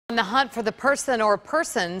On the hunt for the person or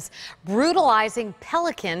persons brutalizing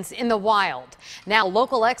pelicans in the wild. Now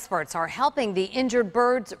local experts are helping the injured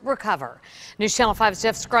birds recover. News Channel 5's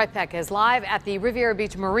Jeff Skryzpek is live at the Riviera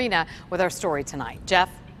Beach Marina with our story tonight. Jeff?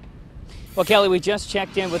 Well, Kelly, we just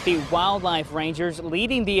checked in with the wildlife rangers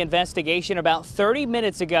leading the investigation about 30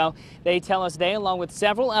 minutes ago. They tell us they, along with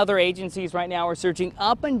several other agencies right now, are searching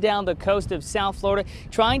up and down the coast of South Florida,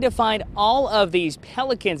 trying to find all of these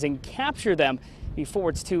pelicans and capture them before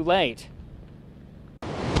it's too late.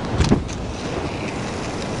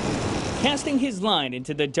 Casting his line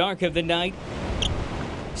into the dark of the night,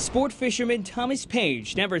 sport fisherman Thomas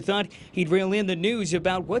Page never thought he'd reel in the news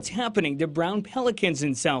about what's happening to brown pelicans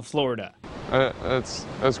in South Florida. That's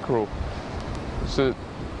cruel.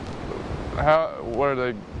 What are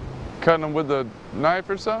they, cutting them with a knife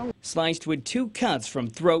or something? Sliced with 2 cuts from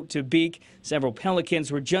throat to beak, several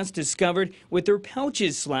pelicans were just discovered with their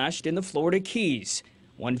pouches slashed in the Florida Keys.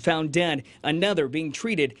 One found dead, another being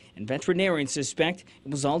treated, and veterinarians suspect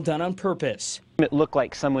it was all done on purpose. It looked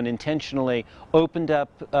like someone intentionally opened up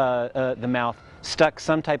the mouth, stuck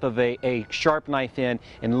some type of a sharp knife in,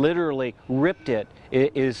 and literally ripped it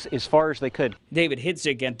as far as they could. David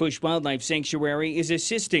Hitzik at Bush Wildlife Sanctuary is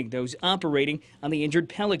assisting those operating on the injured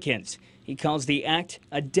pelicans. He calls the act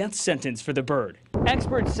a death sentence for the bird.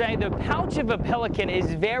 Experts say the pouch of a pelican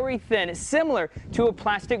is very thin, similar to a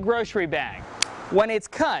plastic grocery bag. When it's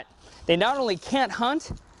cut, they not only can't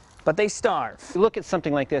hunt, but they starve. You look at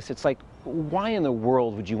something like this, it's like, why in the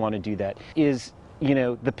world would you want to do that? Is, you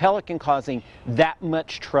know, the pelican causing that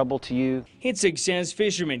much trouble to you? Hitzik says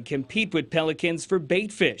fishermen compete with pelicans for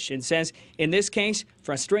bait fish and says, in this case,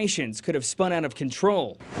 frustrations could have spun out of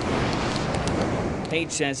control.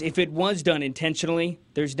 Page says if it was done intentionally,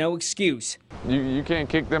 there's no excuse. You can't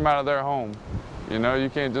kick them out of their home. You know, you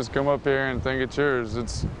can't just come up here and think it's yours.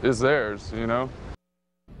 It's theirs, you know.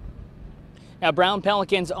 Now, brown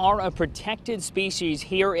pelicans are a protected species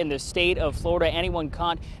here in the state of Florida. Anyone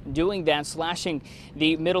caught doing that, slashing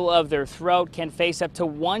the middle of their throat, can face up to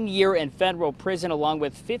 1 year in federal prison, along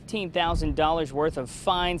with $15,000 worth of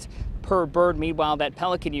fines per bird. Meanwhile, that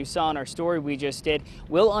pelican you saw in our story we just did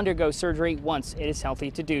will undergo surgery once it is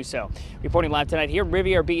healthy to do so. Reporting live tonight here in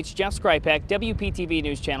Riviera Beach, Jeff Skryzpek, WPTV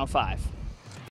News Channel 5.